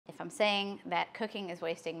I'm saying that cooking is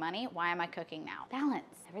wasting money, why am I cooking now? Balance.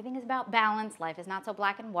 Everything is about balance. Life is not so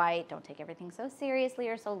black and white. Don't take everything so seriously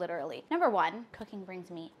or so literally. Number one, cooking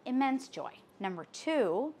brings me immense joy. Number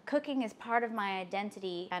two, cooking is part of my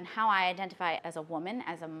identity and how I identify as a woman,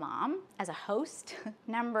 as a mom, as a host.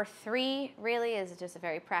 Number three really is just a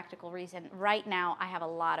very practical reason. Right now, I have a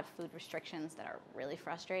lot of food restrictions that are really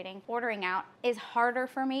frustrating. Ordering out is harder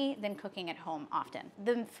for me than cooking at home often.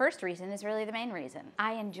 The first reason is really the main reason.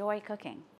 I enjoy cooking.